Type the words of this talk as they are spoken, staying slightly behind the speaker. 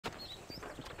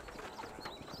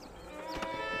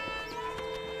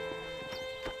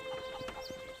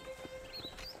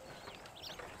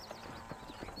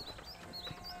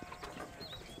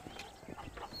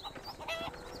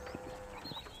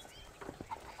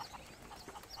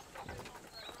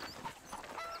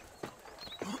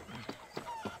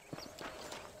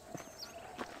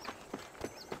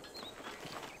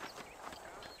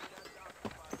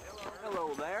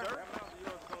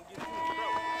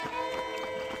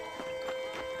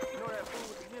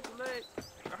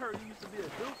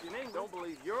Don't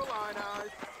believe your line eyes.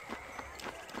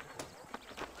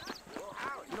 Well,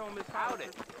 howdy. You don't miss howdy.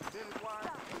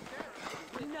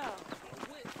 No.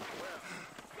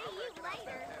 See you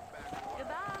later.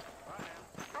 Goodbye.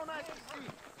 How nice to see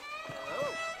you. Hello.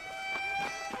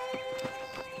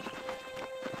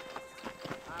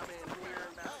 I've been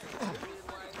hearing about the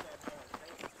midway that has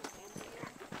taken to India.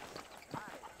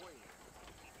 Mighty queen.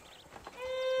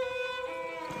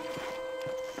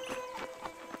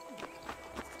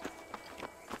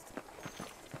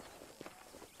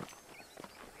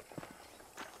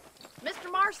 Mr.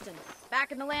 Marston,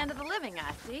 back in the land of the living,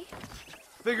 I see.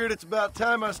 Figured it's about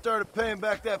time I started paying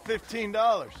back that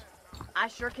 $15. I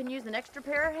sure can use an extra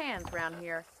pair of hands around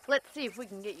here. Let's see if we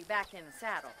can get you back in the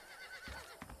saddle.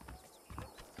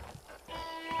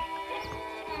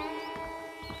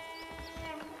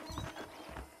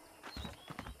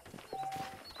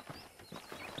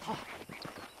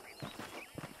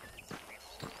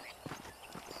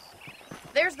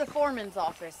 There's the foreman's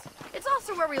office. It's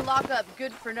also where we lock up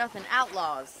good-for-nothing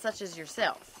outlaws, such as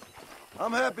yourself.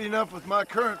 I'm happy enough with my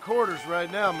current quarters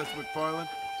right now, Miss McFarland.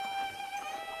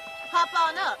 Hop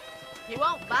on up. He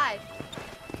won't bite.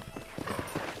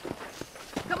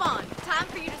 Come on, time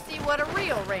for you to see what a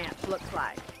real ranch looks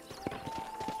like.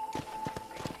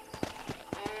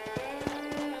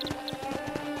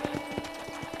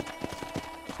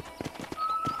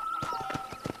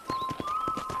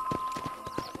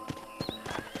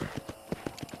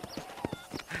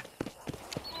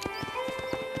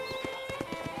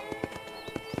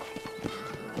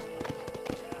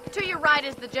 To your right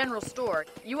is the general store.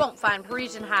 You won't find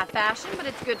Parisian high fashion, but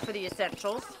it's good for the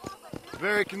essentials.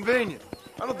 Very convenient.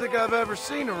 I don't think I've ever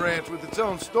seen a ranch with its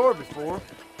own store before.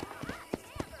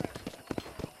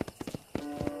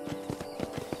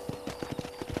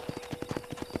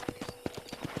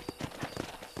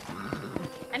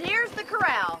 And here's the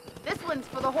corral. This one's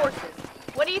for the horses.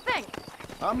 What do you think?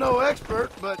 I'm no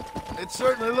expert, but it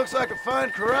certainly looks like a fine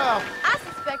corral. I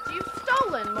suspect you've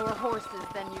stolen more horses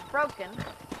than you've broken.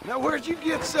 Now, where'd you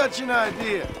get such an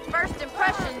idea? First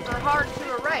impressions are hard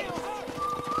to erase.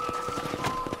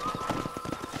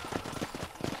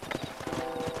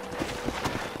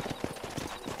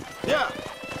 Yeah.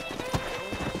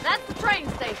 That's the train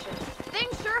station.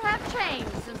 Things sure have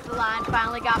changed since the line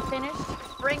finally got finished,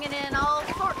 bringing in all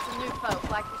sorts of new folk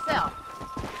like yourself.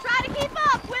 Try to keep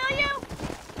up, will you?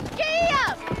 Giddy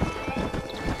up!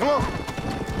 Come on.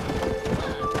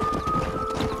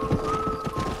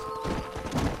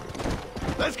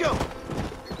 Let's go.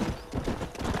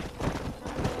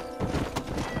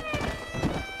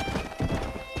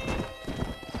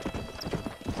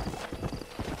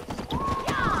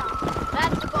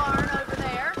 That's the barn over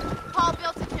there. Paul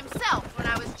built it himself when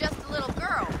I was just a little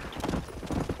girl.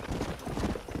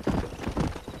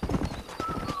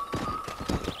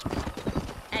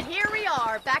 And here we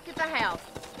are, back at the house.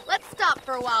 Let's stop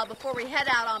for a while before we head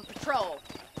out on patrol.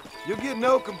 You'll get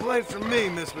no complaints from me,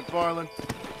 Miss McFarland.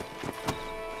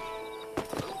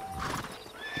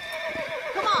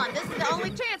 Come on, this is the only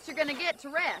chance you're gonna get to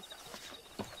rest.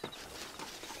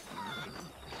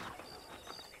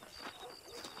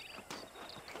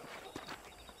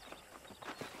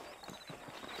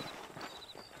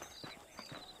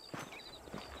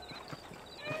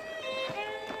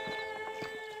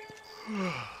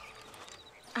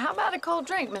 How about a cold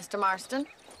drink, Mr. Marston?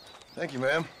 Thank you,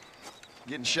 ma'am.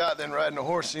 Getting shot then riding a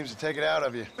horse seems to take it out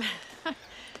of you.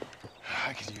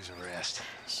 I could use a rest.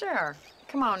 Sure.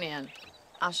 Come on in.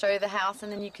 I'll show you the house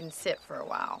and then you can sit for a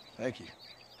while. Thank you.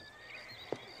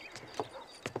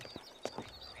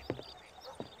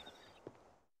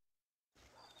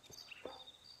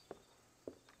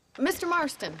 Mr.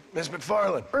 Marston. Miss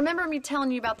McFarland. Remember me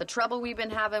telling you about the trouble we've been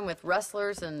having with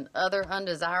rustlers and other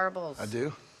undesirables? I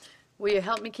do. Will you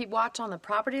help me keep watch on the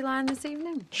property line this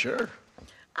evening? Sure.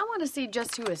 I want to see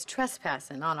just who is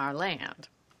trespassing on our land.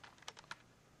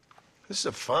 This is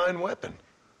a fine weapon.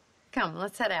 Come,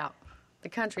 let's head out. The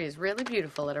country is really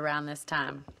beautiful at around this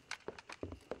time.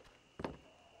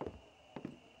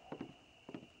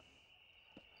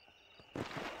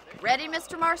 Ready,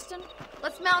 Mr. Marston?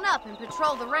 Let's mount up and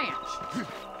patrol the ranch.